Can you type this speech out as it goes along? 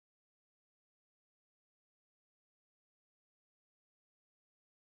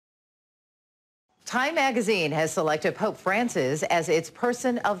Time magazine has selected Pope Francis as its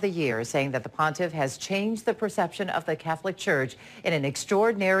Person of the Year, saying that the pontiff has changed the perception of the Catholic Church in an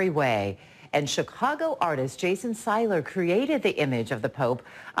extraordinary way. And Chicago artist Jason Seiler created the image of the Pope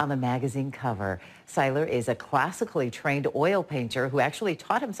on the magazine cover. Seiler is a classically trained oil painter who actually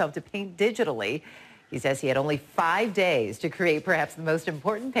taught himself to paint digitally. He says he had only 5 days to create perhaps the most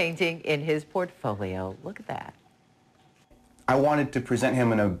important painting in his portfolio. Look at that. I wanted to present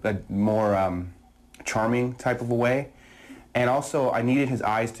him in a more charming type of a way, and also I needed his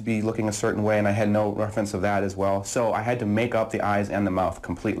eyes to be looking a certain way, and I had no reference of that as well, so I had to make up the eyes and the mouth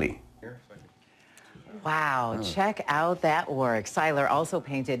completely. Wow, check out that work. Seiler also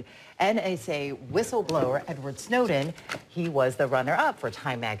painted NSA whistleblower Edward Snowden. He was the runner-up for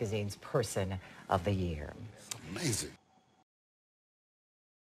Time magazine's Person of the Year. Amazing.